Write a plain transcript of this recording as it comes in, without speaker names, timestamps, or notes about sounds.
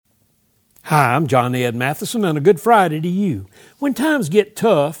Hi, I'm John Ed Matheson, and a good Friday to you. When times get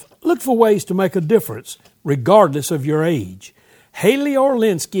tough, look for ways to make a difference, regardless of your age. Haley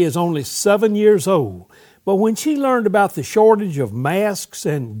Orlinsky is only 7 years old, but when she learned about the shortage of masks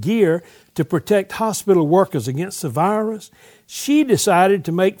and gear to protect hospital workers against the virus, she decided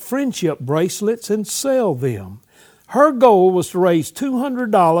to make friendship bracelets and sell them. Her goal was to raise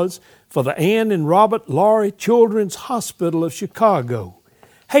 $200 for the Ann and Robert Laurie Children's Hospital of Chicago.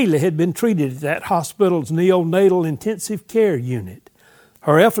 Haley had been treated at that hospital's neonatal intensive care unit.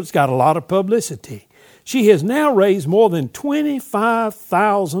 Her efforts got a lot of publicity. She has now raised more than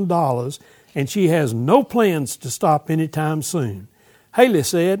 $25,000, and she has no plans to stop anytime soon. Haley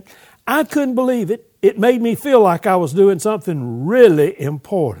said, "I couldn't believe it. It made me feel like I was doing something really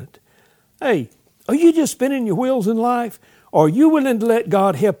important." Hey, are you just spinning your wheels in life? Or are you willing to let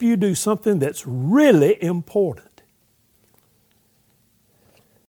God help you do something that's really important?